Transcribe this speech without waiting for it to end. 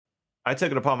I took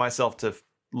it upon myself to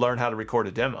learn how to record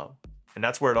a demo. And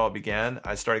that's where it all began.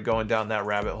 I started going down that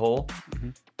rabbit hole.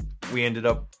 We ended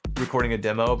up recording a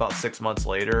demo about 6 months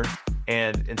later.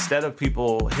 And instead of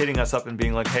people hitting us up and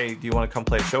being like, hey, do you want to come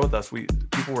play a show with us?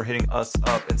 People were hitting us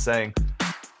up and saying,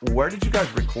 where did you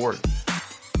guys record?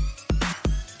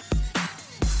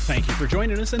 Thank you for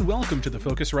joining us and welcome to the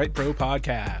Focusrite Pro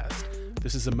podcast.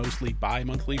 This is a mostly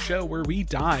bi-monthly show where we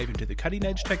dive into the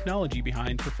cutting-edge technology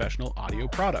behind professional audio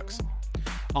products.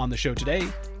 On the show today,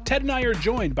 Ted and I are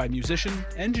joined by musician,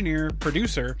 engineer,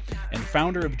 producer, and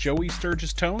founder of Joey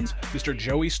Sturgis Tones, Mr.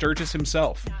 Joey Sturgis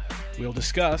himself. We'll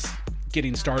discuss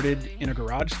getting started in a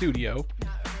garage studio,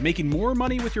 making more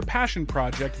money with your passion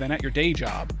project than at your day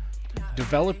job,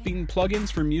 developing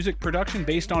plugins for music production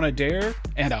based on Adair,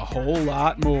 and a whole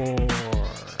lot more.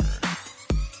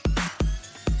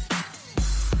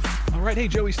 All right, hey,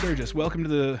 Joey Sturgis, welcome to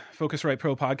the Focusrite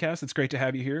Pro podcast. It's great to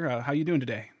have you here. How you doing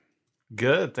today?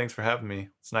 Good. Thanks for having me.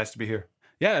 It's nice to be here.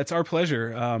 Yeah, it's our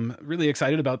pleasure. Really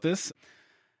excited about this.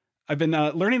 I've been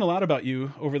learning a lot about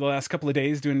you over the last couple of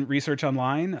days doing research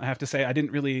online. I have to say, I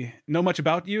didn't really know much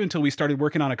about you until we started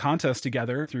working on a contest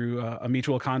together through a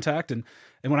mutual contact. And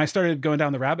when I started going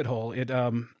down the rabbit hole, it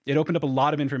opened up a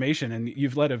lot of information, and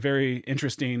you've led a very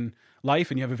interesting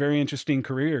life and you have a very interesting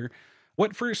career.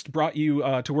 What first brought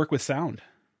you to work with sound?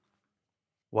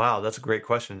 Wow, that's a great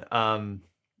question.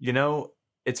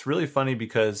 It's really funny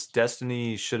because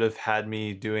Destiny should have had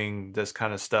me doing this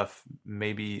kind of stuff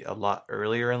maybe a lot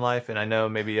earlier in life. And I know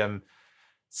maybe I'm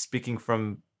speaking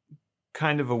from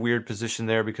kind of a weird position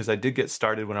there because I did get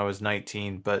started when I was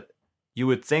 19, but you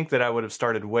would think that I would have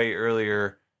started way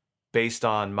earlier based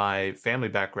on my family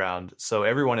background. So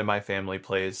everyone in my family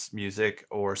plays music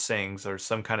or sings or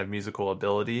some kind of musical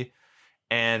ability.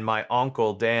 And my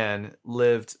uncle, Dan,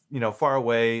 lived, far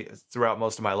away throughout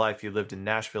most of my life. He lived in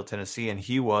Nashville, Tennessee, and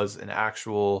he had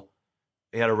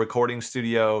a recording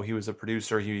studio. He was a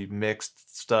producer. He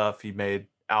mixed stuff. He made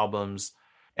albums.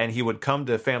 And he would come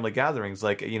to family gatherings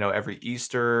like, every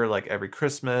Easter, like every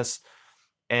Christmas.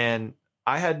 And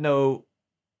I had no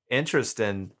interest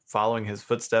in following his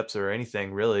footsteps or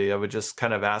anything, really. I would just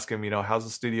kind of ask him, how's the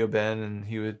studio been? And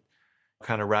he would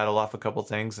kind of rattle off a couple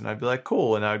things and I'd be like,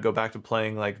 cool. And I'd go back to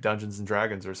playing like Dungeons and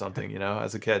Dragons or something,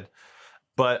 as a kid.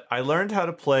 But I learned how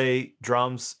to play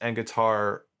drums and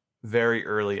guitar very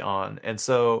early on. And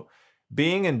so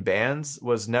being in bands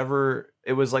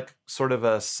it was like sort of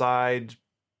a side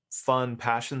fun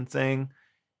passion thing.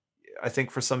 I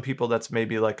think for some people that's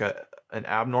maybe like an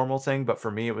abnormal thing, but for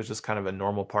me, it was just kind of a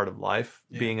normal part of life,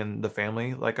 being in the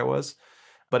family like I was.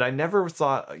 But I never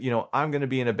thought, I'm going to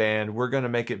be in a band. We're going to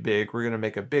make it big. We're going to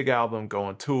make a big album, go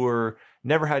on tour.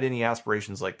 Never had any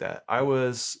aspirations like that. I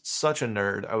was such a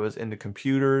nerd. I was into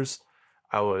computers.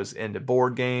 I was into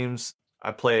board games.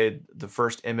 I played the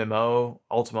first MMO,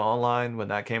 Ultima Online, when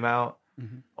that came out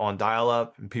on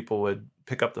dial-up. And people would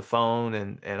pick up the phone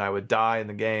and I would die in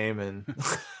the game. And,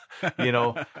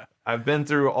 I've been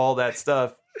through all that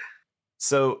stuff.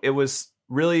 So it was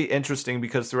really interesting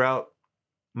because throughout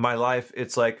my life,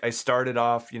 it's like I started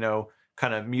off,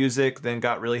 kind of music, then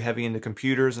got really heavy into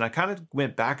computers. And I kind of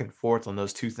went back and forth on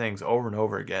those two things over and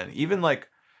over again. Even like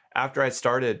after I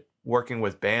started working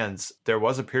with bands, there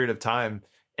was a period of time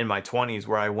in my 20s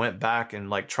where I went back and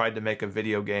like tried to make a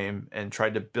video game and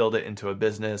tried to build it into a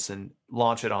business and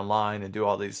launch it online and do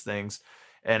all these things.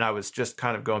 And I was just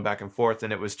kind of going back and forth.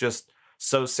 And it was just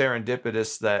so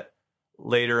serendipitous that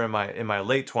later in my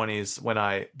late 20s when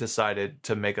I decided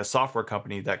to make a software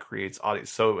company that creates audio.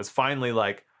 So it was finally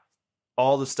like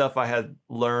all the stuff I had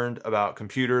learned about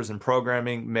computers and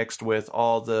programming mixed with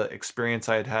all the experience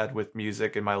I had had with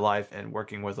music in my life and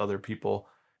working with other people.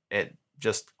 It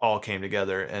just all came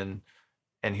together and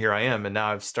here I am. And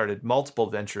now I've started multiple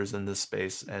ventures in this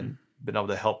space and been able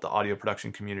to help the audio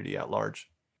production community at large.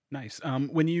 Nice.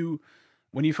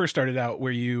 When you first started out, were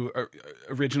you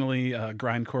originally a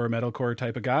grindcore, metalcore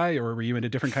type of guy, or were you into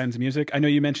different kinds of music? I know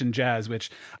you mentioned jazz, which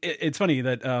it's funny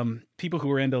that people who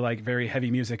were into like very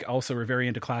heavy music also were very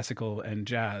into classical and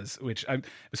jazz, it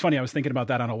was funny. I was thinking about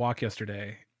that on a walk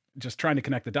yesterday, just trying to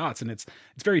connect the dots. And it's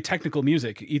very technical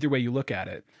music, either way you look at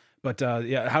it. But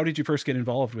how did you first get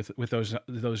involved with those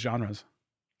genres?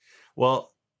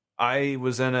 Well, I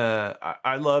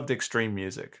loved extreme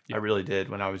music. Yeah. I really did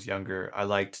when I was younger. I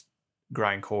liked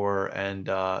grindcore and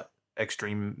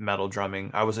extreme metal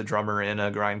drumming. I was a drummer in a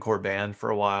grindcore band for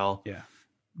a while. Yeah.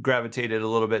 Gravitated a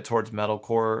little bit towards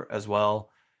metalcore as well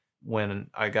when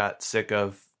I got sick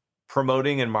of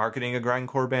promoting and marketing a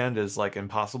grindcore band is like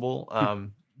impossible.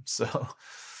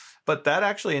 But that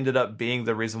actually ended up being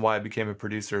the reason why I became a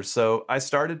producer. So I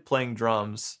started playing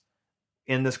drums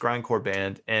in this grindcore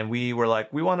band, and we were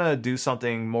like, we want to do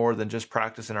something more than just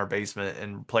practice in our basement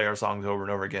and play our songs over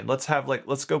and over again. Let's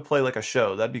go play like a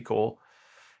show. That'd be cool.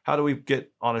 How do we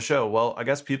get on a show? Well, I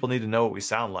guess people need to know what we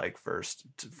sound like first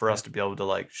for us to be able to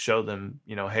like show them,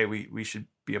 hey, we should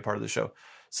be a part of the show.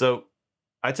 So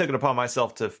I took it upon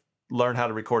myself to learn how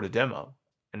to record a demo.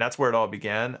 And that's where it all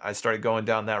began. I started going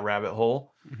down that rabbit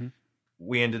hole. Mm-hmm.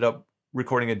 We ended up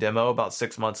recording a demo about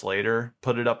 6 months later,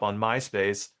 put it up on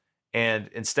MySpace. And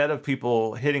instead of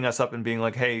people hitting us up and being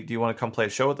like, hey, do you want to come play a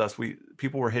show with us?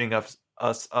 People were hitting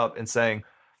us up and saying,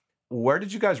 where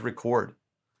did you guys record?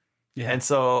 Yeah. And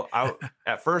so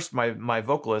at first, my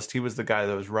vocalist, he was the guy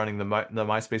that was running the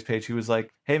MySpace page. He was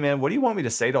like, hey, man, what do you want me to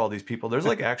say to all these people? There's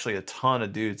like actually a ton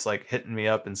of dudes like hitting me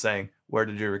up and saying, where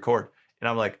did you record? And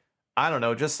I'm like, I don't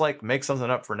know, just like make something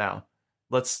up for now.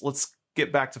 Let's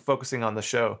get back to focusing on the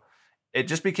show. It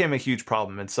just became a huge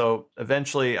problem. And so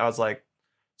eventually I was like,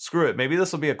 screw it. Maybe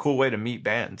this will be a cool way to meet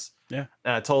bands. Yeah.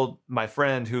 And I told my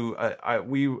friend who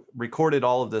we recorded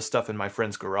all of this stuff in my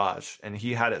friend's garage, and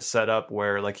he had it set up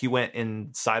where like he went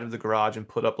inside of the garage and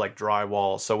put up like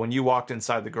drywall. So when you walked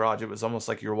inside the garage, it was almost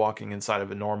like you're walking inside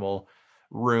of a normal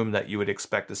room that you would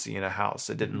expect to see in a house.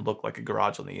 It didn't look like a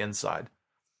garage on the inside.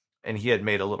 And he had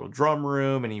made a little drum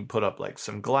room, and he put up like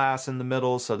some glass in the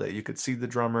middle so that you could see the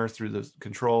drummer through the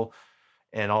control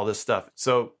and all this stuff.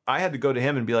 So I had to go to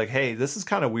him and be like, hey, this is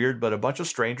kind of weird, but a bunch of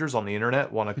strangers on the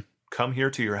internet want to come here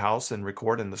to your house and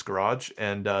record in this garage,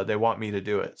 and they want me to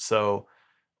do it. So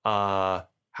how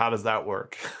does that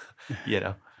work?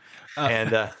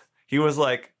 And he was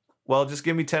like, well, just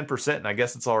give me 10% and I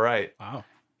guess it's all right. Wow.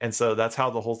 And so that's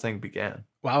how the whole thing began.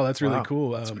 Wow, that's really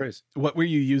cool. That's crazy. What were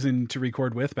you using to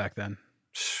record with back then?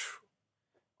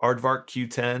 Aardvark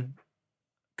Q10,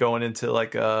 going into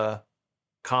like a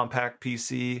compact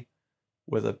PC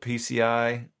with a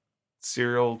PCI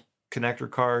serial connector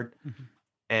card. Mm-hmm.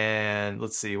 And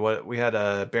let's see, we had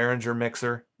a Behringer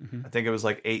mixer. Mm-hmm. I think it was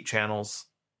like 8 channels.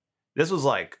 This was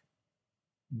like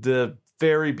the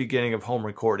very beginning of home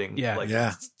recording.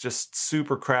 Yeah. Just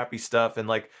super crappy stuff. And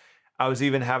like, I was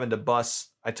even having to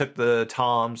I took the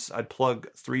toms, I'd plug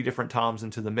 3 different toms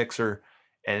into the mixer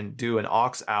and do an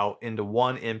aux out into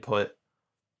one input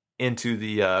into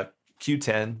the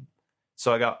Q10.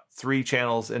 So I got 3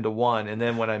 channels into one. And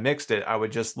then when I mixed it, I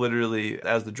would just literally,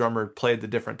 as the drummer played the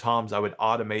different toms, I would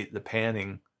automate the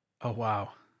panning. Oh, wow.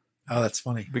 Oh, that's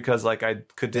funny. Because like I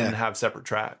didn't have separate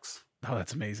tracks. Oh,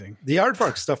 that's amazing. The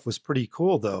Aardvark stuff was pretty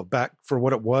cool though. Back for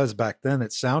what it was back then,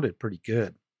 it sounded pretty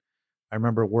good. I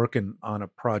remember working on a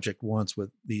project once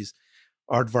with these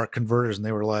Aardvark converters, and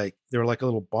they were like a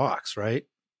little box, right?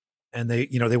 And they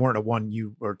weren't a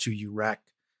 1U or 2U rack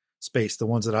space. The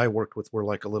ones that I worked with were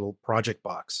like a little project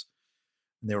box,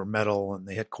 and they were metal, and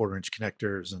they had 1/4-inch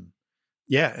connectors, and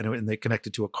and they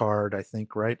connected to a card, I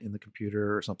think, right in the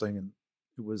computer or something, and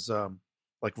it was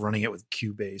like running it with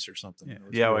Cubase or something. I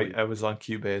was on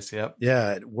Cubase. Yep.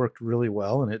 Yeah, it worked really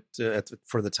well, and it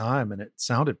for the time, and it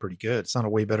sounded pretty good. It sounded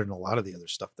way better than a lot of the other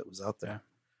stuff that was out there. Yeah.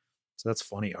 So that's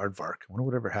funny, Aardvark. I wonder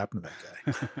whatever happened to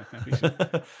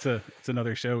that guy. It's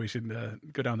another show. We should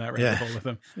go down that rabbit hole with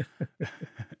him.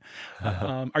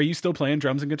 Are you still playing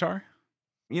drums and guitar?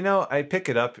 I pick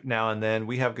it up now and then.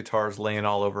 We have guitars laying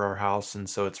all over our house, and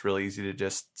so it's really easy to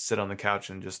just sit on the couch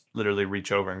and just literally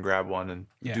reach over and grab one and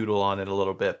doodle on it a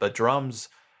little bit. But drums,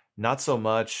 not so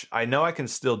much. I know I can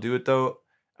still do it, though.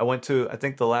 I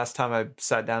think the last time I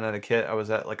sat down at a kit, I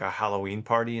was at like a Halloween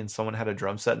party, and someone had a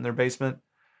drum set in their basement.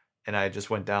 And I just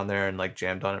went down there and like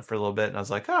jammed on it for a little bit, and I was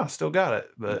like, "Oh, still got it."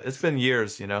 But it's been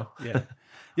years, Yeah,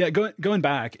 yeah. Going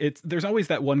back, there's always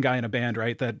that one guy in a band,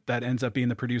 right? That ends up being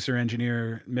the producer,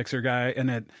 engineer, mixer guy,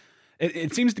 and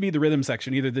it seems to be the rhythm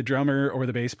section, either the drummer or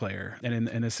the bass player. And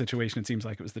in this situation, it seems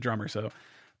like it was the drummer. So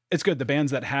it's good. The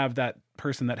bands that have that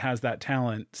person that has that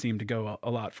talent seem to go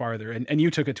a lot farther. And you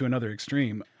took it to another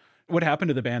extreme. What happened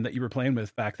to the band that you were playing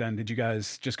with back then? Did you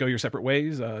guys just go your separate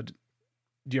ways?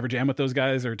 Do you ever jam with those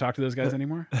guys or talk to those guys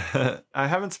anymore? I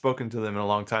haven't spoken to them in a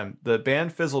long time. The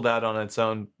band fizzled out on its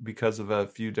own because of a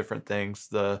few different things.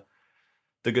 The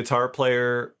guitar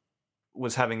player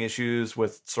was having issues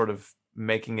with sort of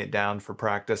making it down for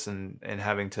practice and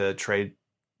having to trade,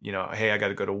 hey, I got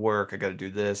to go to work. I got to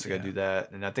do this. I got to do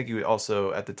that. And I think he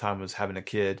also at the time was having a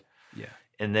kid. Yeah.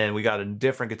 And then we got a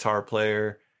different guitar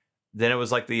player. Then it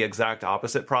was like the exact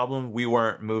opposite problem. We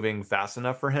weren't moving fast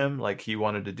enough for him. Like he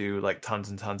wanted to do like tons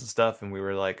and tons of stuff. And we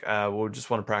were like, we just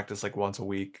want to practice like once a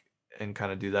week and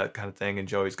kind of do that kind of thing. And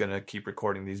Joey's going to keep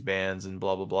recording these bands and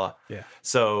blah, blah, blah. Yeah.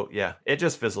 So yeah, it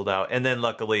just fizzled out. And then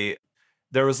luckily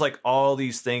there was like all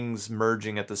these things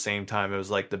merging at the same time. It was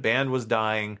like the band was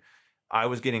dying. I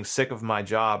was getting sick of my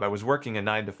job. I was working a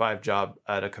 9-to-5 job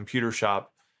at a computer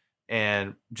shop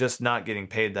and just not getting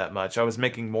paid that much. I was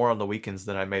making more on the weekends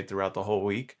than I made throughout the whole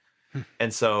week.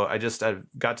 And so I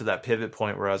got to that pivot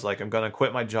point where I was like, I'm going to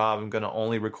quit my job. I'm going to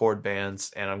only record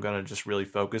bands, and I'm going to just really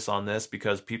focus on this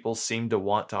because people seem to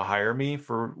want to hire me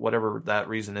for whatever that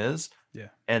reason is. Yeah.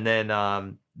 And then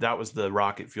that was the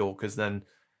rocket fuel, because then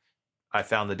I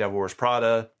found the Devil Wears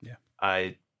Prada. Yeah.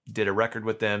 I did a record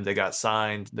with them. They got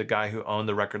signed. The guy who owned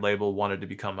the record label wanted to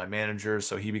become my manager,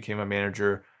 so he became my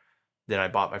manager. Then I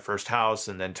bought my first house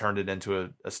and then turned it into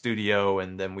a studio,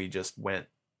 and then we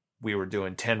were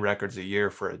doing 10 records a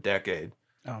year for a decade.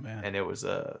 Oh man. And it was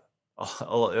a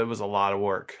lot of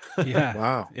work. Yeah.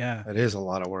 Wow. Yeah. That is a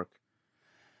lot of work.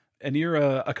 And you're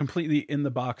a completely in the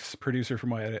box producer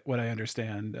from what I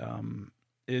understand.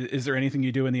 Is there anything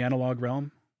you do in the analog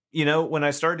realm? You know, when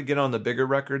I started to get on the bigger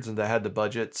records and I had the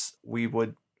budgets, we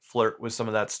would flirt with some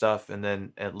of that stuff. And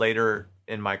then later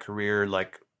in my career,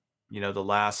 like, you know, the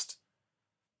last,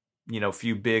 you know,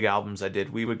 few big albums I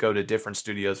did, we would go to different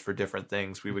studios for different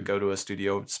things. We would go to a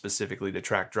studio specifically to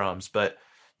track drums, but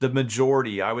the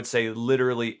majority, I would say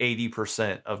literally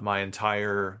 80% of my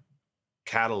entire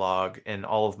catalog and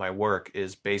all of my work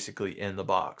is basically in the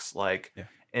box. Like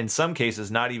in some cases,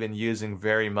 not even using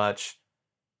very much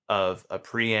of a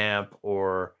preamp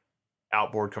or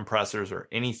outboard compressors or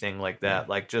anything like that.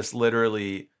 Like just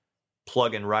literally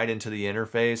plugging right into the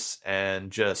interface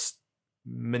and just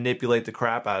manipulate the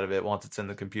crap out of it once it's in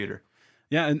the computer.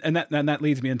 Yeah, and that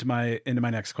leads me into my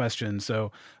next question.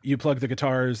 So you plug the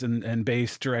guitars and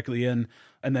bass directly in,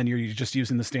 and then you're just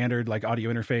using the standard like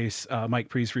audio interface mic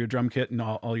pre's for your drum kit and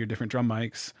all your different drum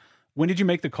mics. When did you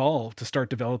make the call to start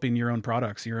developing your own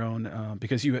products,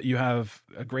 because you have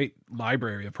a great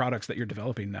library of products that you're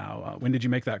developing now? When did you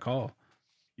make that call?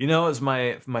 You know, as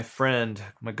my friend,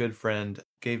 my good friend,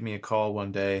 gave me a call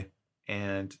one day,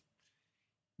 and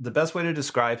the best way to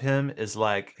describe him is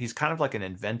like, he's kind of like an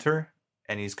inventor,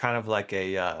 and he's kind of like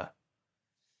he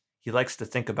likes to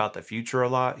think about the future a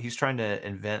lot. He's trying to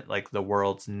invent like the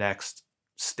world's next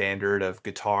standard of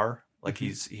guitar. Like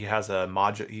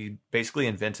he basically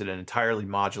invented an entirely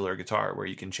modular guitar where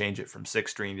you can change it from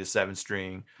 6-string to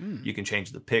 7-string. You can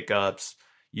change the pickups.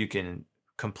 You can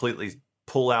completely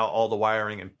pull out all the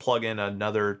wiring and plug in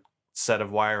another set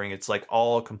of wiring. It's like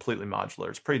all completely modular.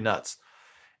 It's pretty nuts.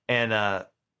 And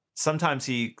sometimes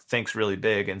he thinks really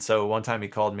big. And so one time he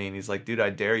called me and he's like, dude, I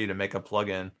dare you to make a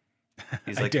plugin.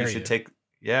 He's like, you should take,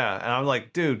 yeah. And I'm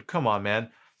like, dude, come on,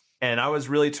 man. And I was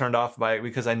really turned off by it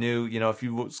because I knew, you know, if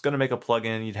you was going to make a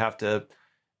plugin, you'd have to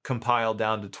compile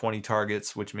down to 20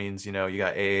 targets, which means, you know, you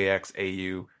got AAX,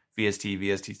 AU, VST,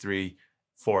 VST3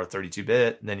 for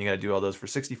 32-bit. And then you got to do all those for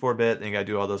 64-bit. Then you got to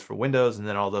do all those for Windows, and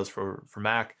then all those for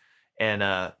Mac. And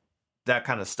that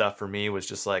kind of stuff for me was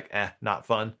just like, not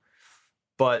fun.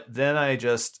 But then I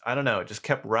don't know, it just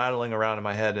kept rattling around in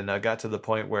my head. And I got to the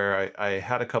point where I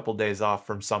had a couple days off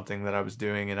from something that I was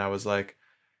doing. And I was like,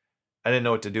 I didn't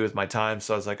know what to do with my time.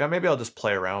 So I was like, maybe I'll just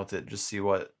play around with it, just see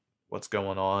what's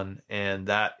going on. And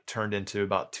that turned into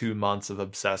about 2 months of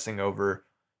obsessing over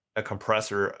a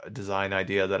compressor design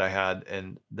idea that I had.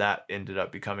 And that ended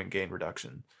up becoming Gain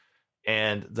Reduction.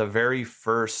 And the very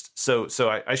first, so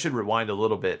I should rewind a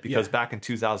little bit, because back in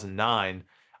 2009,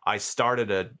 I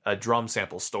started a drum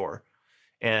sample store.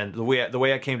 And the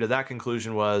way I came to that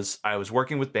conclusion was I was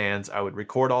working with bands. I would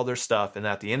record all their stuff. And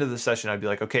at the end of the session, I'd be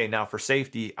like, okay, now for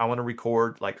safety, I want to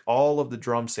record like all of the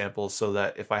drum samples so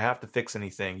that if I have to fix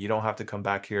anything, you don't have to come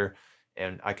back here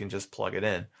and I can just plug it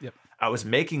in. Yep. I was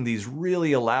making these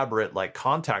really elaborate like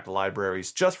contact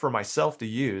libraries just for myself to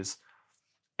use.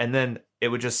 And then it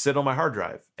would just sit on my hard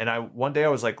drive. And one day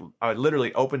I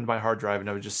literally opened my hard drive and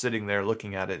I was just sitting there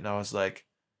looking at it. And I was like,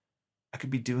 I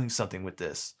could be doing something with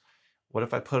this. What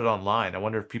if I put it online? I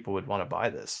wonder if people would want to buy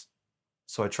this.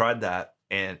 So I tried that,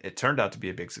 and it turned out to be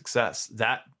a big success.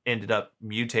 That ended up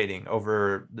mutating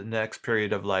over the next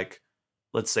period of like,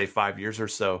 let's say 5 years or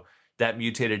so. That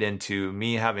mutated into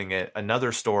me having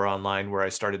another store online where I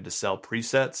started to sell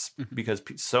presets, because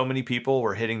so many people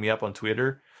were hitting me up on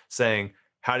Twitter saying,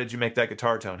 how did you make that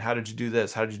guitar tone? How did you do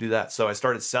this? How did you do that? So I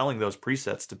started selling those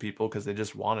presets to people because they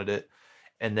just wanted it.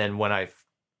 And then when I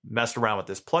messed around with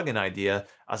this plugin idea,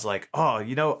 I was like, oh,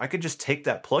 you know, I could just take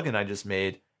that plugin I just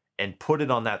made and put it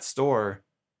on that store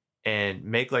and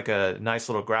make like a nice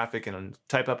little graphic and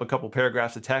type up a couple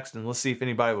paragraphs of text, and let's see if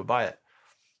anybody would buy it.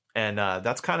 And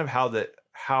that's kind of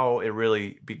how it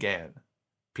really began.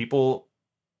 People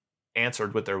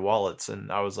answered with their wallets,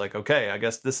 and I was like, okay, I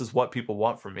guess this is what people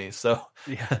want from me. So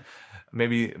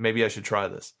maybe I should try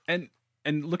this. And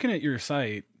looking at your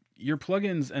site, your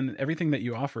plugins and everything that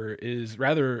you offer is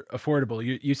rather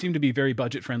affordable. You seem to be very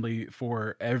budget friendly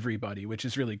for everybody, which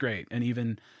is really great. And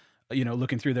even,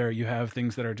 looking through there, you have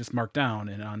things that are just marked down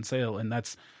and on sale. And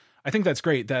I think that's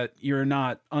great that you're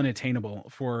not unattainable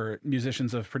for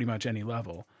musicians of pretty much any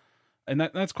level. And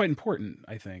that's quite important,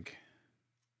 I think.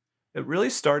 It really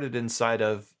started inside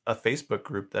of a Facebook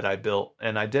group that I built,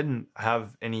 and I didn't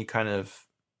have any kind of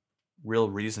real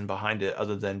reason behind it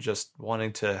other than just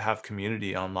wanting to have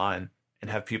community online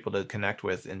and have people to connect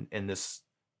with in this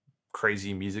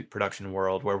crazy music production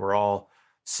world where we're all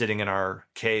sitting in our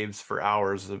caves for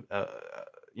hours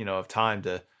of time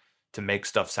to make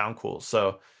stuff sound cool.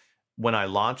 So when I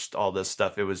launched all this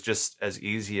stuff, it was just as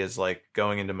easy as like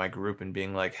going into my group and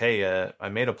being like, hey, I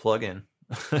made a plugin,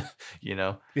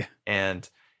 Yeah. And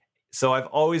so I've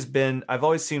always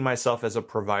seen myself as a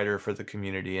provider for the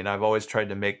community, and I've always tried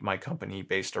to make my company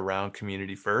based around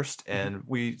community first. And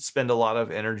we spend a lot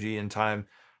of energy and time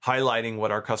highlighting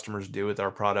what our customers do with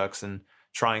our products and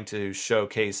trying to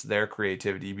showcase their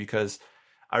creativity, because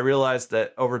I realized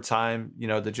that over time,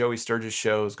 the Joey Sturgis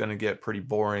show is going to get pretty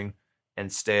boring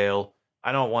and stale.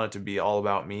 I don't want it to be all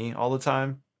about me all the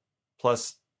time.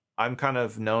 Plus, I'm kind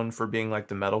of known for being like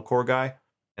the metalcore guy,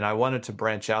 and I wanted to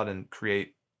branch out and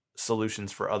create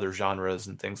solutions for other genres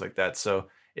and things like that. So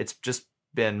it's just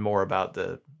been more about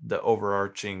the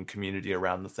overarching community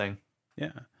around the thing.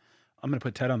 Yeah. I'm going to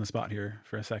put Ted on the spot here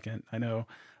for a second. I know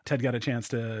Ted got a chance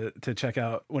to check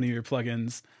out one of your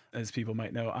plugins. As people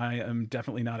might know, I am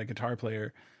definitely not a guitar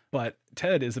player, but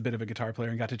Ted is a bit of a guitar player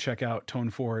and got to check out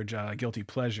ToneForge Guilty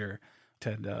Pleasure.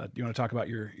 Ted, do you want to talk about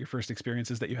your first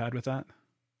experiences that you had with that?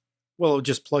 Well,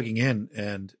 just plugging in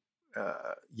and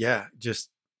just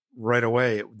right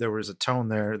away, there was a tone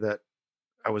there that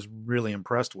I was really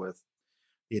impressed with.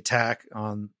 The attack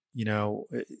on,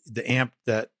 the amp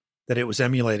that it was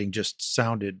emulating just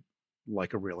sounded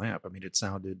like a real amp. I mean,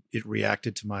 it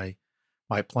reacted to my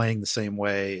playing the same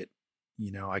way.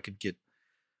 I could get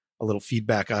a little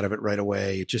feedback out of it right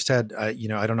away. It just had, I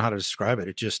don't know how to describe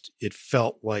it. It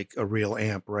felt like a real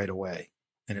amp right away,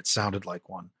 and it sounded like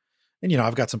one. And,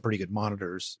 I've got some pretty good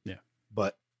monitors,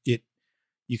 but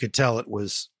you could tell it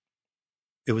was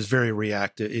very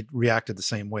reactive. It reacted the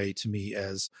same way to me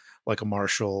as like a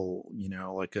Marshall,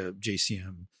 like a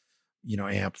JCM,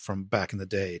 amp from back in the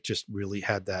day. It just really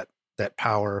had that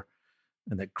power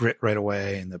and that grit right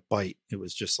away, and the bite. It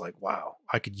was just like, wow,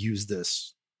 I could use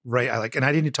this and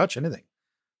I didn't touch anything.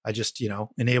 I just,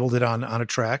 enabled it on a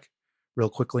track real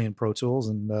quickly in Pro Tools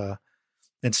and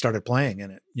started playing.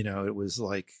 And it was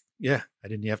like, I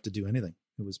didn't have to do anything.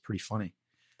 It was pretty funny.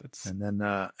 And then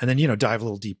dive a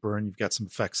little deeper, and you've got some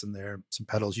effects in there, some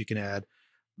pedals you can add,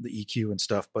 the EQ and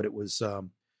stuff. But it was,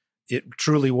 it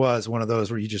truly was one of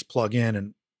those where you just plug in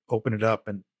and open it up,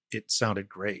 and it sounded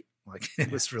great. Like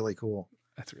it was really cool.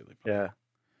 That's really fun. Yeah.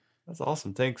 That's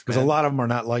awesome. Thanks. Because a lot of them are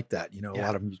not like that. A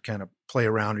lot of them you kind of play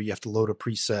around, or you have to load a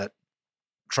preset,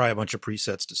 try a bunch of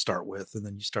presets to start with, and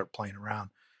then you start playing around.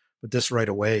 But this right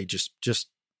away,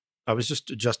 I was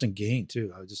just adjusting gain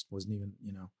too. I just wasn't even,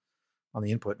 on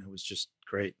the input, and it was just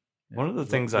great. Yeah, one of the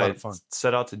things I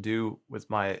set out to do with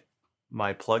my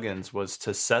plugins was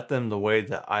to set them the way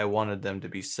that I wanted them to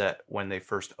be set when they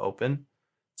first open.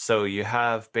 So you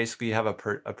have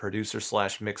a producer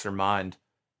 / mixer mind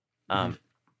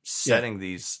setting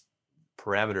these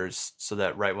parameters so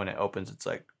that right when it opens, it's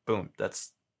like, boom,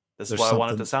 this is what I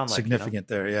want it to sound like. Significant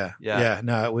there. Yeah.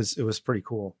 No, it was pretty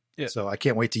cool. Yeah. So I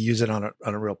can't wait to use it on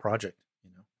a real project.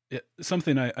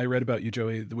 Something I read about you,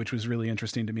 Joey, which was really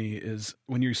interesting to me, is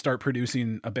when you start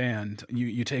producing a band,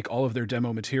 you take all of their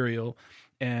demo material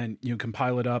and you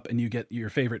compile it up and you get your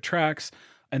favorite tracks,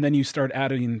 and then you start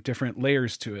adding different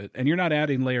layers to it. And you're not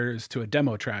adding layers to a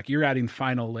demo track. You're adding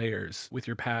final layers with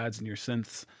your pads and your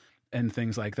synths and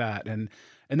things like that. And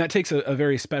that takes a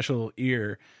very special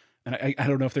ear. And I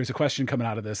don't know if there's a question coming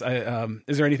out of this.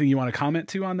 Is there anything you want to comment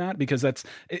to on that? Because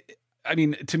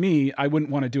to me, I wouldn't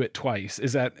want to do it twice.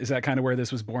 Is that kind of where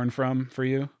this was born from for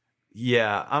you?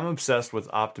 Yeah, I'm obsessed with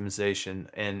optimization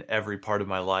in every part of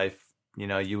my life.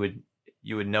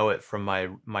 You would know it from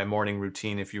my morning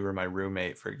routine if you were my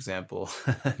roommate, for example.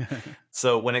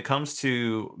 So when it comes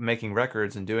to making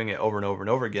records and doing it over and over and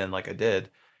over again, like I did,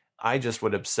 I just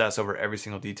would obsess over every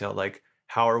single detail. Like,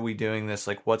 how are we doing this?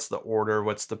 Like, what's the order?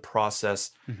 What's the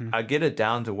process? Mm-hmm. I get it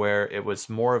down to where it was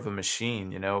more of a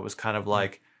machine. It was kind of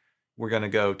like, we're going to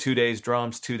go 2 days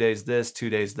drums, 2 days this, 2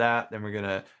 days that. Then we're going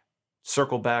to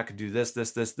circle back and do this.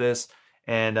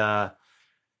 And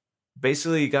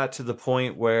basically got to the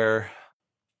point where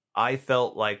I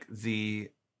felt like the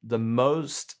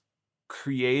most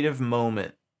creative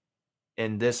moment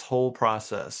in this whole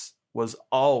process was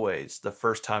always the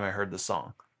first time I heard the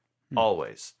song.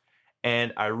 Always.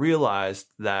 And I realized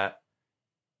that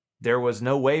there was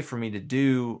no way for me to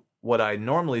do what I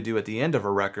normally do at the end of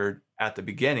a record at the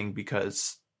beginning,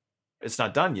 because it's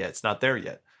not done yet. It's not there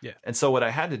yet. Yeah. And so what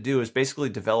I had to do is basically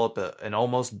develop an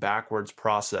almost backwards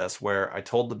process where I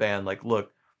told the band, like,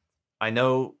 look, I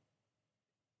know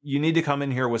you need to come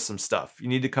in here with some stuff. You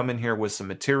need to come in here with some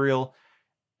material.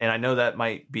 And I know that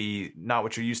might be not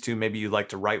what you're used to. Maybe you like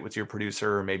to write with your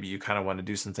producer, or maybe you kind of want to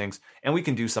do some things, and we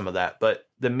can do some of that. But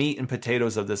the meat and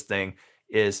potatoes of this thing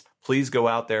is, please go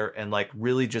out there and like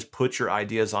really just put your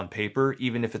ideas on paper,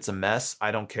 even if it's a mess. I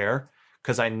don't care,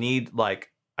 because I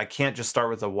can't just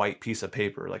start with a white piece of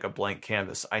paper, like a blank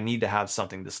canvas. I need to have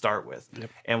something to start with. Yep.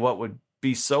 And what would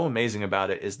be so amazing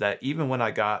about it is that even when I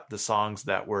got the songs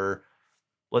that were,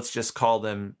 let's just call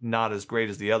them not as great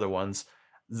as the other ones,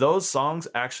 those songs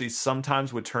actually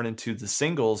sometimes would turn into the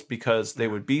singles, because they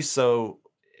would be so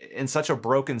in such a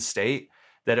broken state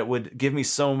that it would give me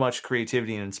so much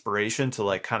creativity and inspiration to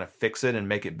like kind of fix it and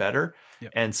make it better.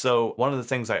 Yep. And so one of the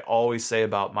things I always say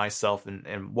about myself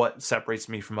and what separates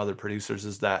me from other producers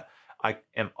is that I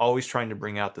am always trying to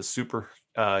bring out the super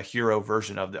hero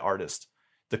version of the artist,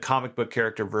 the comic book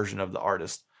character version of the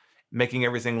artist, making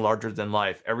everything larger than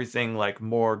life, everything like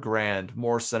more grand,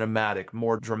 more cinematic,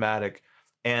 more dramatic.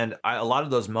 And a lot of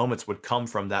those moments would come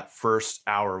from that first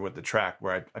hour with the track,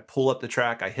 where I pull up the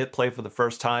track, I hit play for the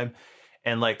first time,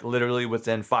 and like literally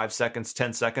within 5 seconds,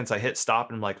 10 seconds, I hit stop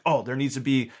and I'm like, oh, there needs to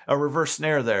be a reverse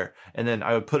snare there. And then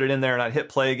I would put it in there and I'd hit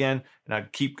play again and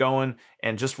I'd keep going.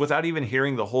 And just without even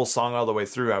hearing the whole song all the way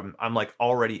through, I'm like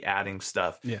already adding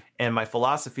stuff. Yeah. And my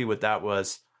philosophy with that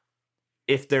was,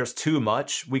 if there's too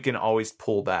much, we can always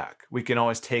pull back. We can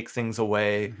always take things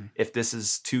away. Mm-hmm. If this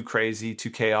is too crazy, too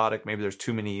chaotic, maybe there's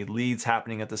too many leads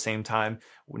happening at the same time.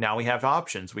 Now we have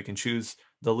options. We can choose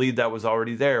the lead that was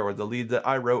already there, or the lead that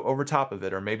I wrote over top of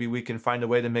it, or maybe we can find a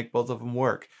way to make both of them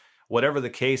work. Whatever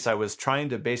the case, I was trying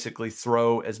to basically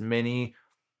throw as many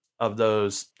of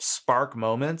those spark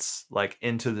moments like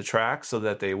into the track so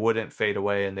that they wouldn't fade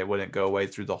away and they wouldn't go away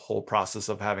through the whole process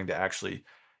of having to actually,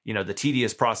 the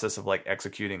tedious process of like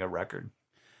executing a record.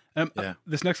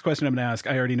 This next question I'm going to ask,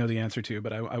 I already know the answer to,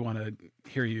 but I want to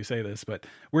hear you say this. But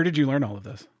where did you learn all of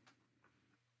this?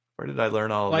 Where did I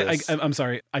learn all of this? I'm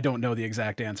sorry, I don't know the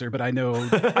exact answer, but I know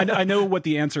I know what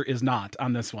the answer is not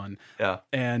on this one. Yeah,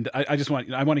 and I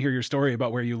want to hear your story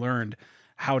about where you learned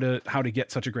how to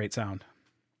get such a great sound.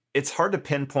 It's hard to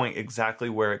pinpoint exactly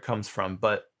where it comes from,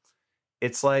 but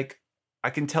it's like I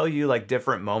can tell you like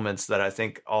different moments that I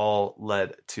think all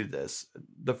led to this.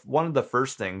 One of the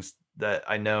first things that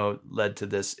I know led to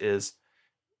this is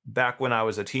back when I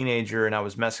was a teenager and I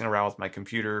was messing around with my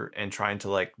computer and trying to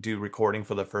like do recording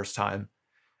for the first time.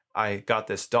 I got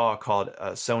this DAW called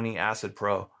Sony Acid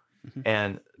Pro, mm-hmm.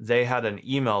 and they had an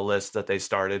email list that they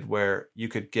started where you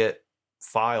could get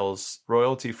files,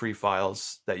 royalty-free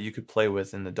files that you could play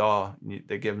with in the DAW.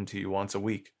 They give them to you once a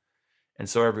week. And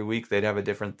so every week they'd have a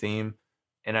different theme.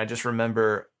 And I just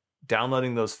remember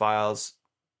downloading those files,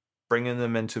 bringing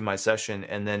them into my session,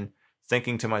 and then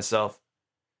thinking to myself,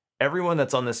 everyone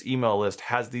that's on this email list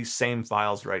has these same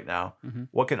files right now. Mm-hmm.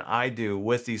 What can I do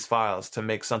with these files to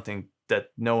make something that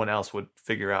no one else would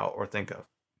figure out or think of?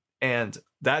 And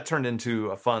that turned into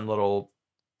a fun little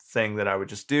thing that I would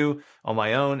just do on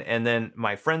my own. And then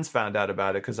my friends found out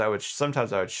about it because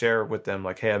sometimes I would share with them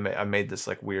like, hey, I made this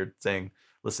like weird thing,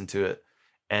 listen to it.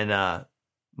 And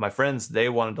my friends, they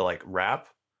wanted to like rap.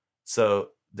 So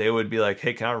they would be like,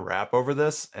 hey, can I rap over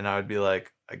this? And I would be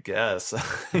like, I guess,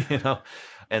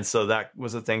 And so that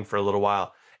was a thing for a little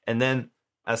while. And then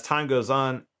as time goes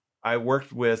on, I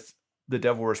worked with the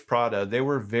Devil Wears Prada. They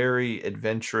were very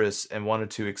adventurous and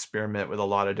wanted to experiment with a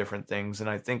lot of different things. And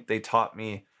I think they taught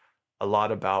me a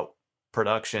lot about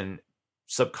production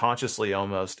subconsciously,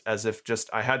 almost as if just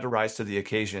I had to rise to the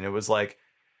occasion. It was like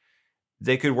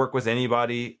they could work with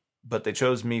anybody, but they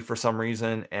chose me for some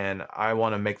reason, and I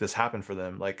want to make this happen for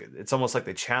them. Like it's almost like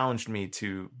they challenged me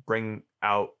to bring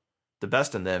out the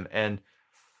best in them. And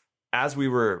as we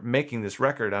were making this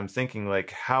record, I'm thinking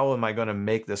like, how am I going to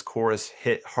make this chorus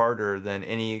hit harder than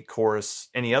any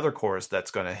other chorus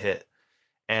that's going to hit?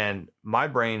 And my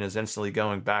brain is instantly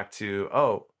going back to,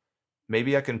 oh,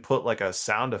 maybe I can put like a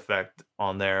sound effect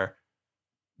on there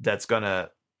that's going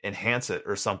to enhance it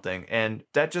or something. And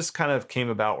that just kind of came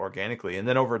about organically. And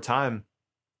then over time,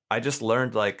 I just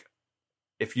learned like,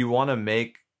 if you want to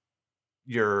make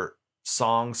your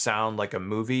song sound like a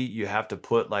movie, you have to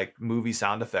put like movie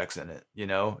sound effects in it.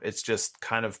 It's just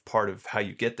kind of part of how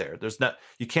you get there.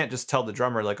 You can't just tell the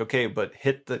drummer like, okay, but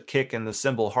hit the kick and the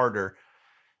cymbal harder.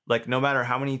 Like no matter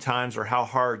how many times or how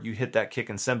hard you hit that kick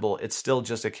and cymbal, it's still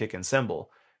just a kick and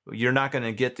cymbal. You're not going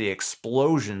to get the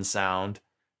explosion sound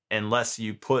unless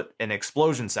you put an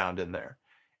explosion sound in there.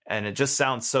 And it just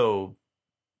sounds so,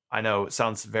 I know it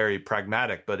sounds very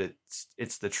pragmatic, but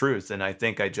it's the truth. And I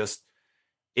think I just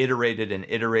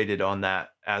iterated on that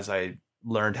as I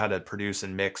learned how to produce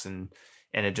and mix, and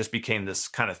it just became this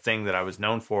kind of thing that I was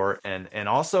known for. And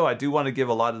also I do want to give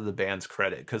a lot of the bands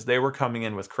credit, because they were coming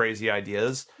in with crazy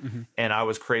ideas, and I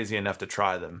was crazy enough to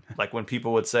try them. Like when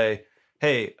people would say,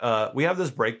 hey, we have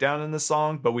this breakdown in this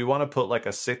song, but we want to put like a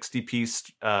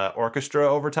 60-piece orchestra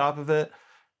over top of it.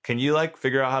 Can you like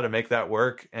figure out how to make that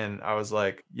work? And I was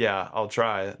like, yeah, I'll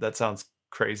try. That sounds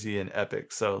crazy and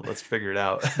epic. So let's figure it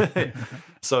out.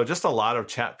 So just a lot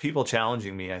of people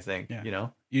challenging me, I think, you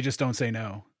know? You just don't say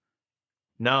no.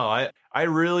 No, I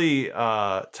really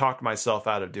talked myself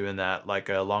out of doing that like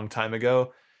a long time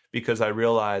ago, because I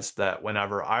realized that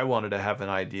whenever I wanted to have an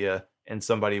idea and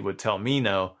somebody would tell me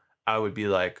no, I would be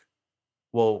like,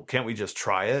 well, can't we just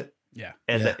try it? Yeah.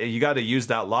 And you got to use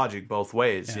that logic both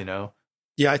ways, you know?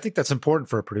 Yeah, I think that's important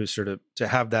for a producer to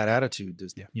have that attitude,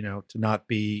 you know, to not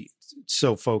be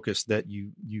so focused that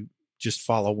you just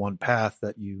follow one path,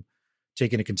 that you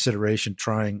take into consideration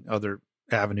trying other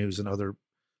avenues and other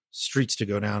streets to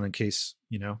go down in case,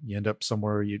 you know, you end up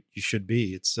somewhere you should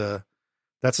be. It's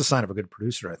that's a sign of a good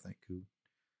producer, I think, who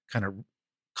kind of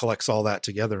collects all that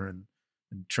together and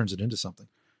turns it into something.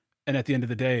 And at the end of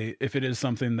the day, if it is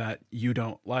something that you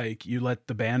don't like, you let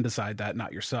the band decide that,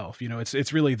 not yourself. You know,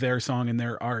 it's really their song and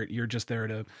their art. You're just there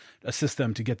to assist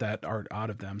them to get that art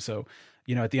out of them. So,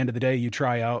 you know, at the end of the day, you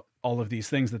try out all of these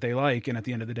things that they like, and at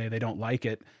the end of the day, they don't like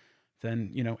it.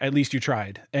 Then, you know, at least you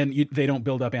tried, and they don't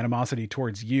build up animosity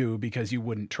towards you because you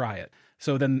wouldn't try it.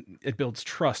 So then it builds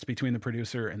trust between the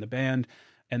producer and the band.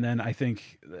 And then I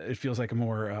think it feels like a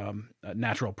more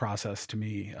natural process to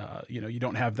me. You know, you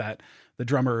don't have the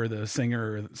drummer or the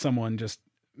singer or someone just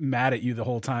mad at you the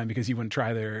whole time because you wouldn't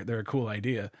try their cool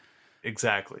idea.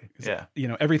 Exactly. Yeah. You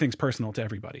know, everything's personal to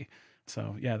everybody.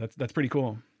 So yeah, that's pretty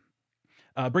cool.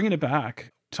 Bringing it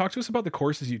back, talk to us about the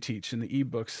courses you teach and the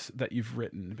ebooks that you've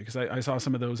written, because I saw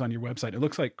some of those on your website. It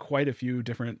looks like quite a few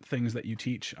different things that you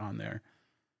teach on there.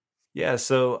 Yeah,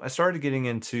 so I started getting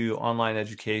into online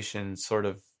education sort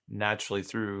of naturally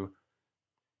through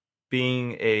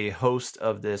being a host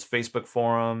of this Facebook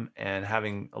forum and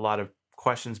having a lot of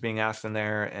questions being asked in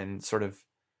there, and sort of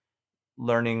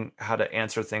learning how to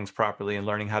answer things properly and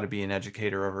learning how to be an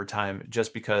educator over time.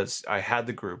 Just because I had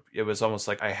the group, it was almost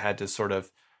like I had to sort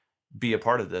of be a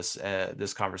part of this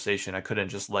conversation. I couldn't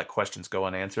just let questions go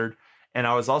unanswered. And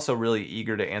I was also really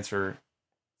eager to answer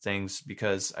things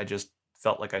because I just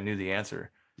felt like I knew the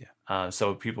answer. Yeah.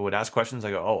 So people would ask questions.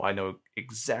 I go, oh, I know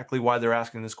exactly why they're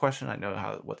asking this question. I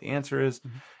know what the answer is.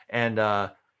 Mm-hmm. And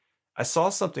I saw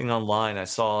something online. I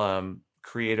saw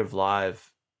Creative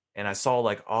Live, and I saw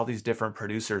like all these different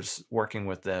producers working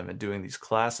with them and doing these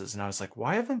classes. And I was like,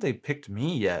 why haven't they picked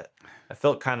me yet? I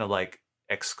felt kind of like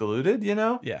excluded, you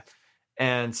know? Yeah.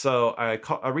 And so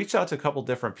I reached out to a couple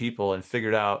different people and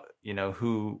figured out, you know,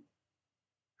 who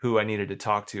I needed to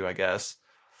talk to, I guess.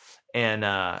 And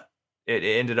it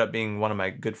ended up being one of my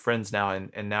good friends now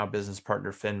and now business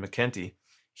partner, Finn McKenty.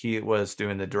 He was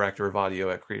doing the director of audio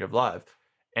at Creative Live.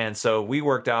 And so we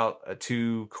worked out a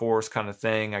 2-course kind of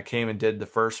thing. I came and did the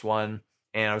first one,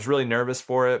 and I was really nervous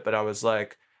for it, but I was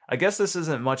like, I guess this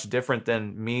isn't much different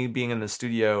than me being in the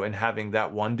studio and having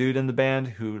that one dude in the band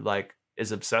who like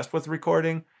is obsessed with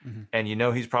recording. Mm-hmm. And you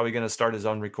know, he's probably going to start his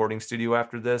own recording studio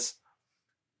after this.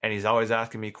 And he's always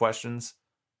asking me questions.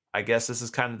 I guess this is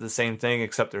kind of the same thing,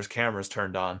 except there's cameras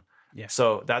turned on. Yeah.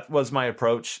 So that was my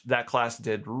approach. That class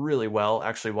did really well.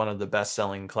 Actually, one of the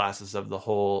best-selling classes of the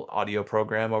whole audio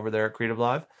program over there at Creative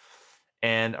Live.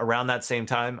 And around that same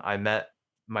time, I met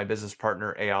my business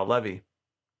partner, Eyal Levy.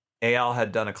 Eyal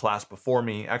had done a class before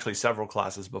me, actually several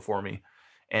classes before me.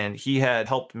 And he had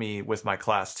helped me with my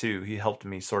class too. He helped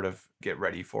me sort of get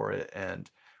ready for it. And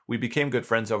we became good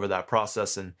friends over that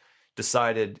process and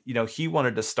decided, you know, he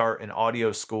wanted to start an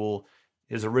audio school.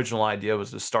 His original idea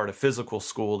was to start a physical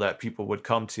school that people would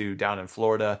come to down in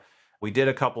Florida. We did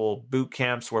a couple boot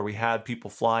camps where we had people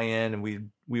fly in, and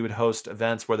we would host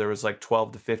events where there was like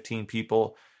 12 to 15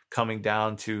 people coming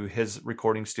down to his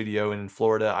recording studio in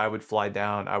Florida. I would fly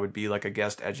down. I would be like a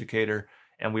guest educator,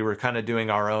 and we were kind of doing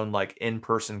our own like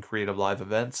in-person Creative Live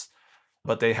events,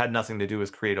 but they had nothing to do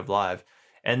with Creative Live.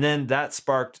 And then that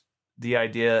sparked the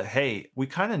idea, hey, we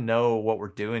kind of know what we're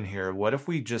doing here. What if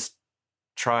we just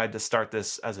tried to start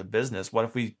this as a business? What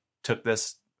if we took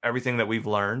everything that we've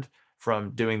learned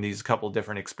from doing these couple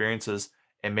different experiences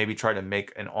and maybe try to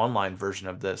make an online version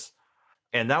of this.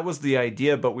 And that was the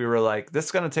idea, but we were like, this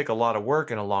is going to take a lot of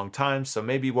work and a long time. So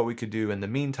maybe what we could do in the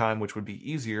meantime, which would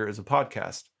be easier, is a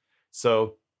podcast.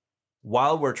 So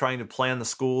while we're trying to plan the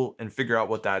school and figure out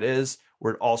what that is,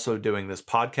 we're also doing this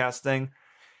podcast thing.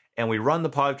 And we run the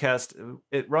podcast.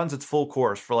 It runs its full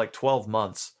course for like 12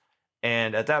 months.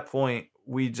 And at that point,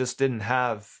 we just didn't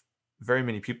have very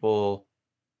many people.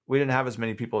 We didn't have as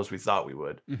many people as we thought we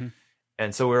would. Mm-hmm.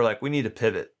 And so we were like, we need to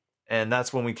pivot. And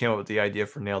that's when we came up with the idea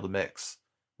for Nail the Mix.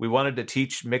 We wanted to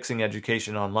teach mixing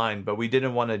education online, but we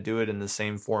didn't want to do it in the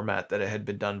same format that it had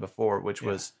been done before, which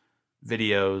was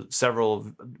video,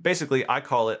 basically I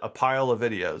call it a pile of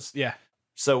videos. Yeah.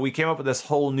 So we came up with this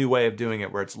whole new way of doing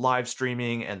it where it's live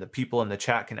streaming and the people in the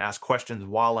chat can ask questions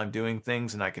while I'm doing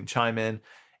things and I can chime in.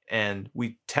 And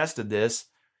we tested this.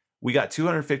 We got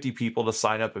 250 people to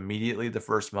sign up immediately the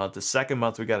first month. The second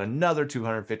month, we got another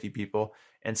 250 people.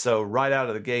 And so right out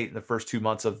of the gate, in the first 2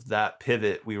 months of that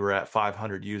pivot, we were at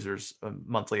 500 users,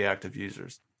 monthly active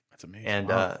users. That's amazing.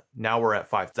 And now we're at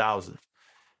 5,000.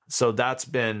 So that's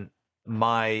been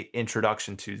my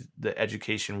introduction to the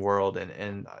education world.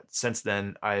 And since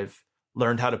then, I've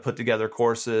learned how to put together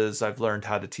courses. I've learned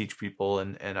how to teach people,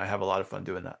 and I have a lot of fun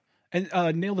doing that.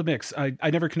 And Nail the Mix,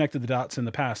 I never connected the dots in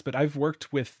the past, but I've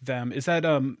worked with them. Is that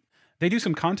they do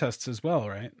some contests as well,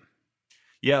 right?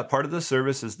 Yeah, part of the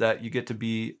service is that you get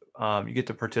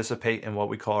to participate in what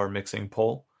we call our mixing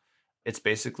poll. It's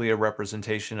basically a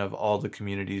representation of all the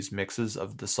community's mixes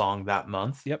of the song that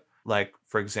month. Yep. Like,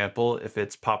 for example, if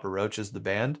it's Papa Roach is the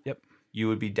band, yep, you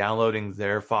would be downloading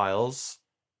their files.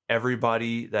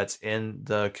 Everybody that's in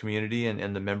the community and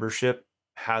in the membership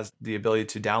has the ability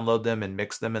to download them and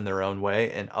mix them in their own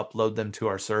way and upload them to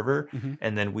our server. Mm-hmm.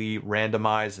 And then we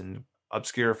randomize and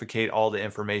obscurificate all the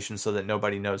information so that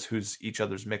nobody knows whose each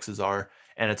other's mixes are.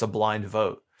 And it's a blind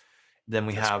vote. Then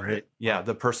we have,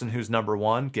 the person who's number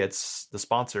one gets the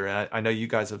sponsor. And I know you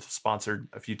guys have sponsored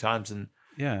a few times, and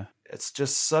yeah, it's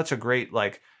just such a great,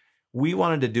 we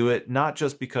wanted to do it not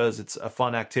just because it's a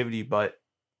fun activity, but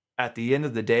at the end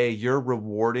of the day, you're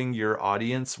rewarding your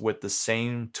audience with the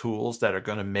same tools that are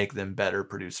going to make them better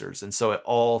producers. And so it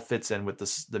all fits in with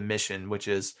the mission, which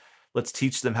is let's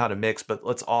teach them how to mix, but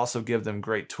let's also give them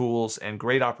great tools and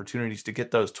great opportunities to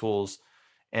get those tools.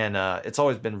 And it's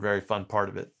always been a very fun part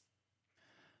of it.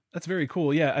 That's very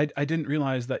cool. Yeah, I didn't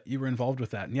realize that you were involved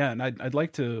with that. And yeah, and I'd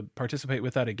like to participate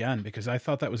with that again, because I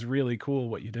thought that was really cool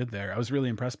what you did there. I was really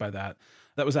impressed by that.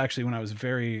 That was actually when I was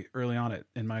very early on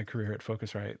in my career at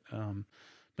Focusrite.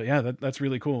 But yeah, that's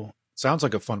really cool. Sounds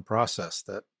like a fun process.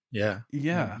 Yeah.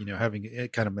 Having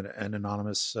it kind of an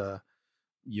anonymous,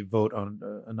 you vote on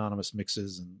anonymous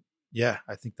mixes, and yeah,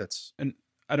 I think that's. And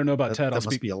I don't know about Ted. That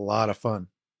must be a lot of fun.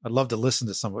 I'd love to listen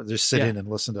to someone. Just sit in and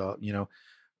listen to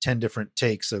 10 different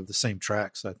takes of the same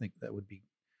tracks. I think that would be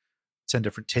 10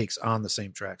 different takes on the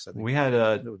same tracks. I think we had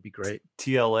that would be great.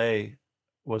 TLA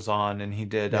was on, and he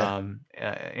did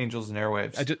Angels and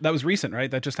Airwaves. That was recent, right?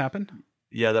 That just happened?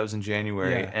 Yeah, that was in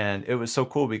January. And it was so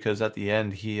cool because at the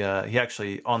end, he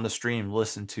actually on the stream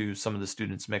listened to some of the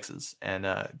students' mixes and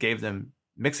gave them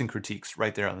mixing critiques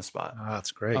right there on the spot. Oh,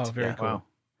 that's great. Oh, very cool. Wow.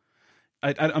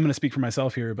 I'm going to speak for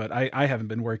myself here, but I haven't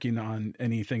been working on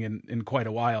anything in quite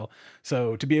a while.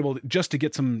 So to be able to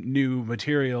get some new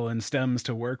material and stems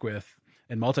to work with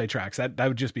and multi-tracks, that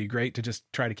would just be great to just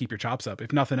try to keep your chops up,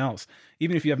 if nothing else,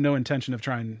 even if you have no intention of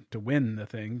trying to win the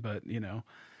thing. But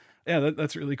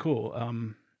that's really cool.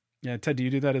 Ted, do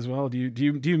you do that as well? Do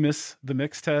you miss the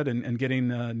mix, Ted, and getting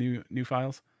new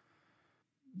files?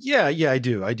 Yeah, I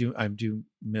do. I do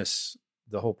miss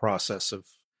the whole process of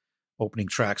opening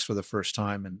tracks for the first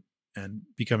time and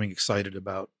becoming excited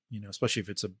about, especially if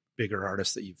it's a bigger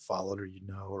artist that you've followed or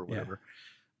or whatever,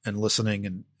 and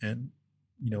listening and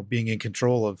being in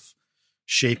control of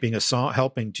shaping a song,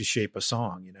 helping to shape a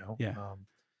song,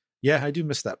 I do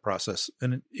miss that process.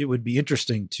 And it would be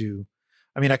interesting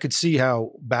I could see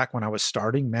how back when I was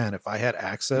starting, man, if I had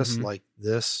access like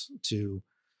this to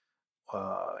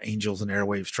Angels and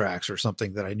Airwaves tracks or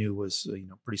something that I knew was,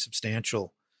 pretty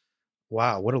substantial.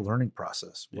 Wow, what a learning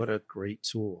process. What a great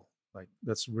tool. Like,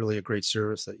 that's really a great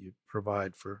service that you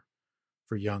provide for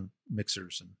young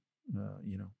mixers and,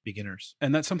 beginners.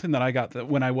 And that's something that I got that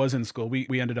when I was in school,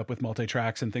 we ended up with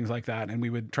multi-tracks and things like that. And we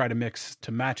would try to mix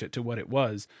to match it to what it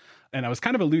was. And I was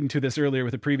kind of alluding to this earlier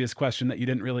with a previous question that you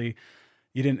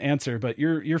didn't answer, but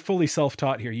you're fully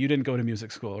self-taught here. You didn't go to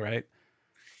music school, right?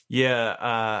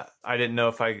 Yeah. I didn't know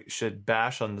if I should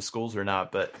bash on the schools or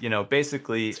not, but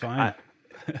basically it's fine.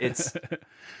 It's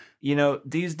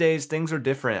these days things are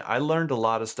different. I learned a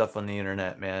lot of stuff on the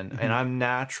internet, man. And I'm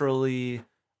naturally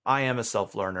I am a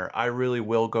self-learner. I really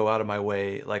will go out of my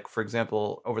way. Like, for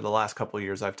example, over the last couple of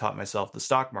years, I've taught myself the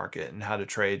stock market and how to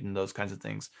trade and those kinds of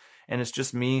things. And it's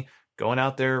just me going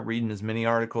out there, reading as many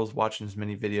articles, watching as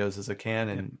many videos as I can,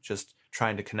 and just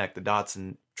trying to connect the dots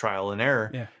and trial and error.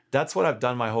 Yeah. That's what I've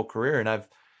done my whole career. And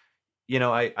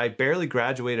I barely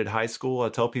graduated high school. I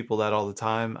tell people that all the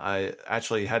time. I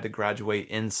actually had to graduate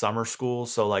in summer school.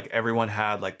 So like everyone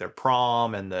had like their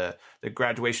prom and the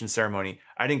graduation ceremony.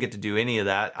 I didn't get to do any of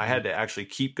that. I had to actually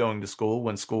keep going to school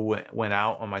when school went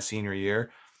out on my senior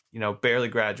year, barely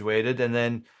graduated. And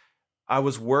then I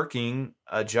was working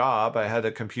a job. I had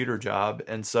a computer job.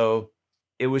 And so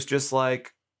it was just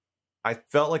like, I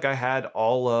felt like I had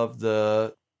all of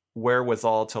the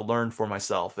wherewithal to learn for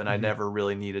myself, and I never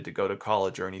really needed to go to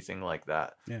college or anything like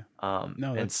that.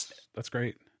 No, that's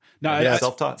great. No,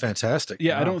 self-taught. Fantastic.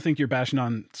 Yeah, wow. I don't think you're bashing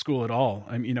on school at all.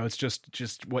 I mean, it's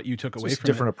just what you took away from it.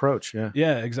 Different approach.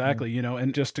 Yeah, exactly.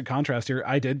 And just to contrast here,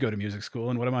 I did go to music school,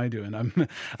 and what am I doing?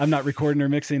 I'm not recording or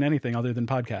mixing anything other than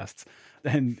podcasts.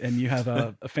 And you have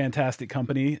a fantastic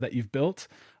company that you've built.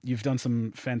 You've done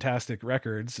some fantastic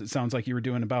records. It sounds like you were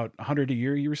doing about 100 a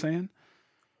year, you were saying?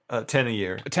 10 a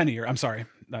year. 10 a year. I'm sorry.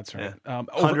 That's right. Yeah.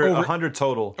 100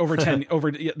 total. Over 10.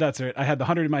 Yeah, that's right. I had the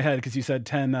 100 in my head because you said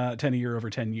 10 a year over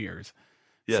 10 years.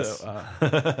 Yes.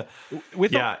 So,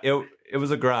 it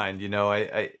was a grind.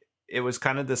 It was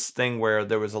kind of this thing where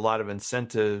there was a lot of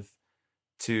incentive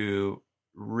to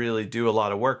really do a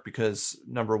lot of work because,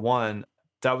 number one,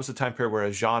 that was a time period where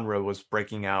a genre was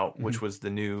breaking out, which was the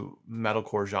new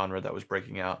metalcore genre that was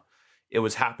breaking out. It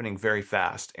was happening very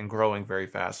fast and growing very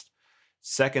fast.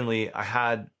 Secondly, I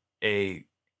had a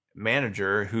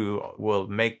manager who will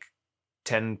make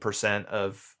 10%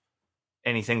 of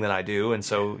anything that I do. And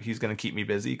so he's going to keep me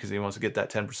busy because he wants to get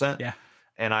that 10%. Yeah.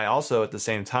 And I also, at the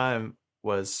same time,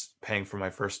 was paying for my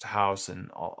first house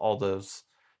and all those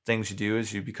things you do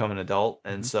as you become an adult.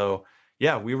 And so,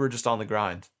 yeah, we were just on the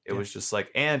grind. It was just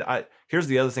like, and here's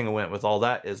the other thing that went with all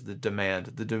that is the demand.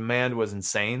 The demand was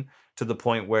insane to the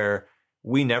point where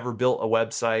we never built a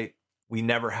website. We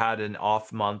never had an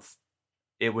off month.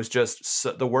 It was just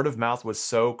the word of mouth was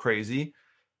so crazy.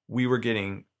 We were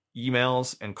getting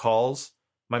emails and calls.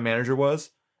 My manager was,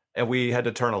 and we had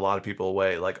to turn a lot of people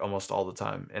away, like almost all the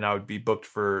time. And I would be booked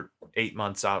for 8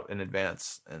 months out in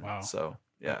advance. And so,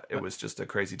 yeah, it was just a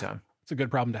crazy time. It's a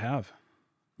good problem to have.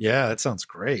 Yeah, that sounds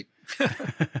great.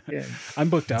 Yeah. I'm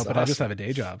booked out, but awesome. I just have a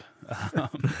day job.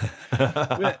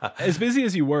 As busy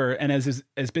as you were, and as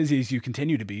busy as you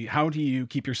continue to be, how do you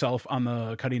keep yourself on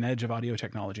the cutting edge of audio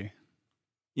technology?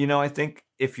 I think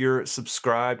if you're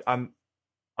subscribed, I'm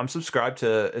subscribed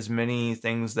to as many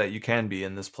things that you can be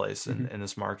in this place and in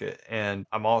this market. And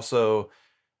I'm also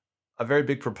a very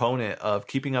big proponent of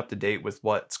keeping up to date with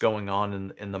what's going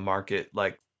on in the market.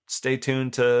 Like, stay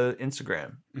tuned to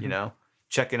Instagram,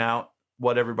 checking out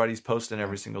what everybody's posting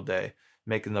every single day,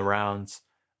 making the rounds.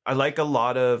 I'm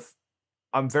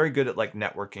very good at like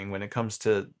networking when it comes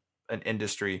to an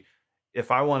industry.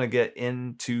 If I want to get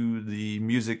into the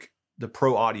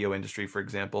pro audio industry, for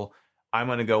example, I'm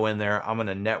going to go in there, I'm going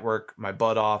to network my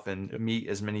butt off and meet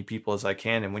as many people as I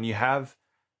can. And when you have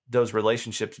those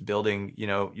relationships building,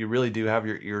 you really do have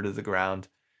your ear to the ground.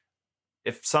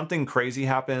 If something crazy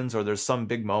happens or there's some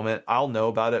big moment, I'll know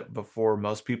about it before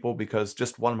most people because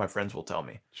just one of my friends will tell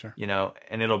me. Sure.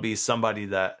 And it'll be somebody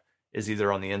that is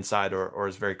either on the inside or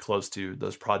is very close to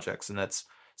those projects. And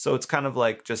so it's kind of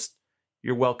like just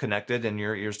you're well connected and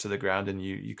your ears to the ground and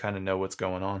you kind of know what's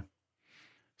going on.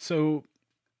 So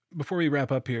before we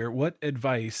wrap up here, what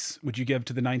advice would you give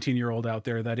to the 19-year-old out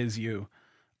there that is you,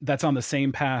 that's on the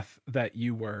same path that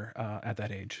you were at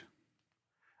that age?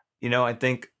 I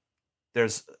think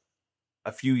there's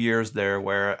a few years there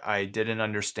where I didn't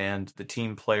understand the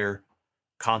team player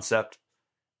concept.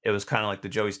 It was kind of like the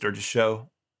Joey Sturgis show,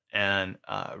 and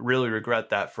really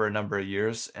regret that for a number of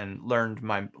years and learned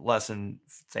my lesson,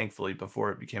 thankfully,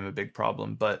 before it became a big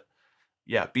problem. But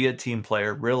yeah, be a team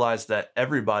player. Realize that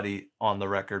everybody on the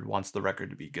record wants the record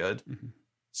to be good. Mm-hmm.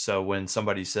 So when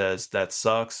somebody says that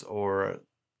sucks or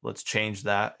let's change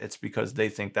that, it's because they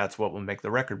think that's what will make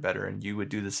the record better. And you would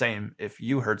do the same if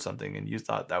you heard something and you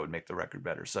thought that would make the record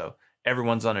better. So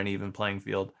everyone's on an even playing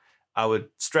field. I would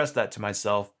stress that to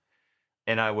myself.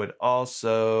 And I would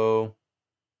also,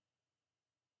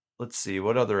 let's see,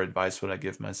 what other advice would I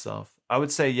give myself? I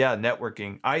would say,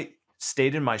 networking. I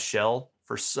stayed in my shell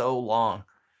for so long.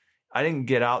 I didn't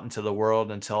get out into the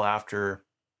world until after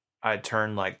I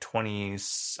turned like 20,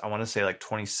 I want to say like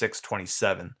 26,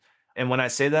 27. And when I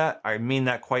say that, I mean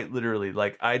that quite literally.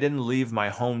 Like, I didn't leave my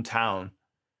hometown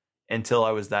until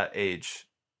I was that age.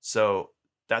 So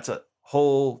that's a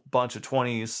whole bunch of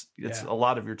 20s. It's Yeah. a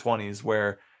lot of your 20s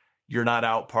where you're not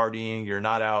out partying, you're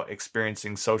not out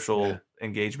experiencing social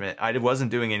engagement. I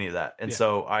wasn't doing any of that. And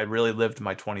so I really lived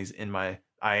my 20s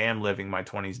I am living my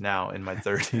 20s now in my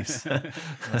 30s.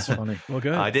 That's funny. Well,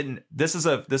 good. This is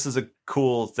a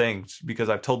cool thing because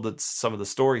I've told some of the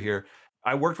story here.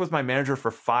 I worked with my manager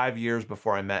for 5 years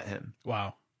before I met him.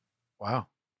 Wow.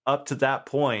 Up to that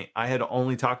point, I had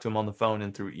only talked to him on the phone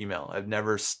and through email.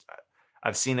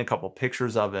 I've seen a couple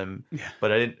pictures of him,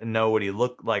 but I didn't know what he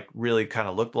looked like, really kind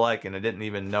of looked like, and I didn't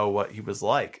even know what he was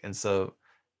like. And so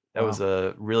that was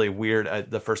a really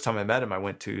weird. The first time I met him, I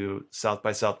went to South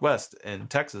by Southwest in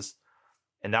Texas,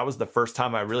 and that was the first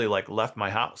time I really like left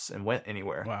my house and went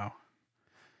anywhere.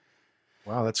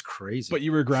 Wow, that's crazy. But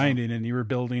you were grinding and you were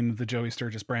building the Joey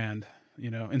Sturgis brand.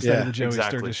 Instead of the Joey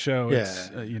Sturgis show, it's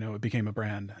it became a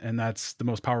brand, and that's the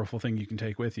most powerful thing you can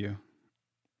take with you.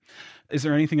 Is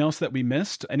there anything else that we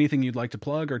missed? Anything you'd like to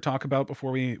plug or talk about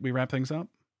before we wrap things up?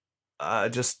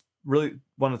 Just really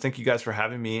want to thank you guys for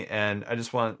having me. And I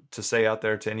just want to say out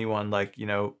there to anyone,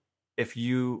 if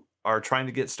you are trying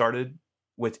to get started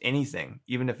with anything,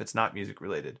 even if it's not music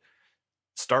related,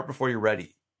 start before you're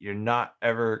ready. You're not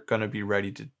ever going to be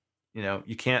ready to,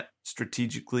 you can't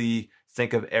strategically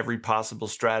think of every possible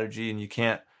strategy, and you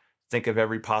can't think of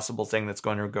every possible thing that's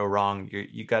going to go wrong.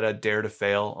 You got to dare to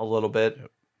fail a little bit.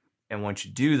 Yep. And once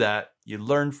you do that, you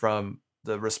learn from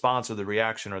the response or the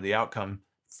reaction or the outcome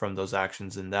from those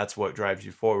actions. And that's what drives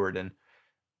you forward. And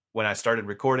when I started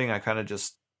recording, I kind of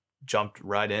just jumped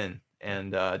right in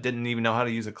and didn't even know how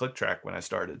to use a click track when I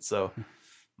started. So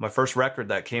my first record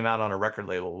that came out on a record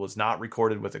label was not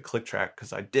recorded with a click track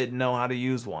because I didn't know how to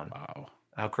use one. Wow.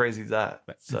 How crazy is that?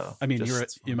 So I mean,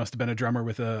 you must have been a drummer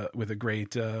with a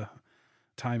great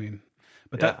timing.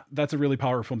 But that's a really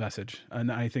powerful message,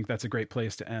 and I think that's a great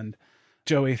place to end.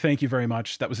 Joey, thank you very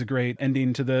much. That was a great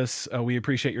ending to this. We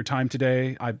appreciate your time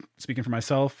today. I'm speaking for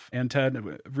myself and Ted.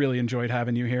 Really enjoyed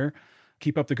having you here.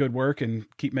 Keep up the good work and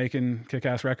keep making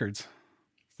kick-ass records.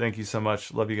 Thank you so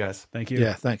much. Love you guys. Thank you.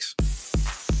 Yeah, thanks.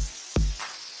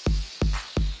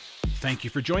 Thank you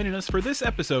for joining us for this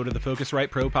episode of the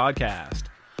Focusrite Pro podcast.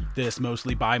 This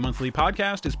mostly bi-monthly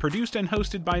podcast is produced and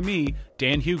hosted by me,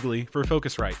 Dan Hughley, for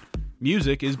Focusrite.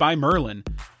 Music is by Merlin.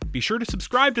 Be sure to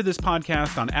subscribe to this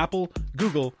podcast on Apple,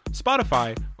 Google,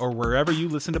 Spotify, or wherever you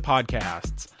listen to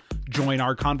podcasts. Join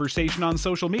our conversation on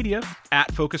social media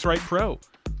at Focusrite Pro.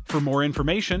 For more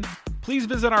information, please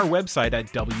visit our website at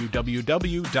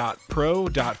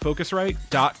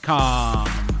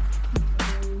www.pro.focusrite.com.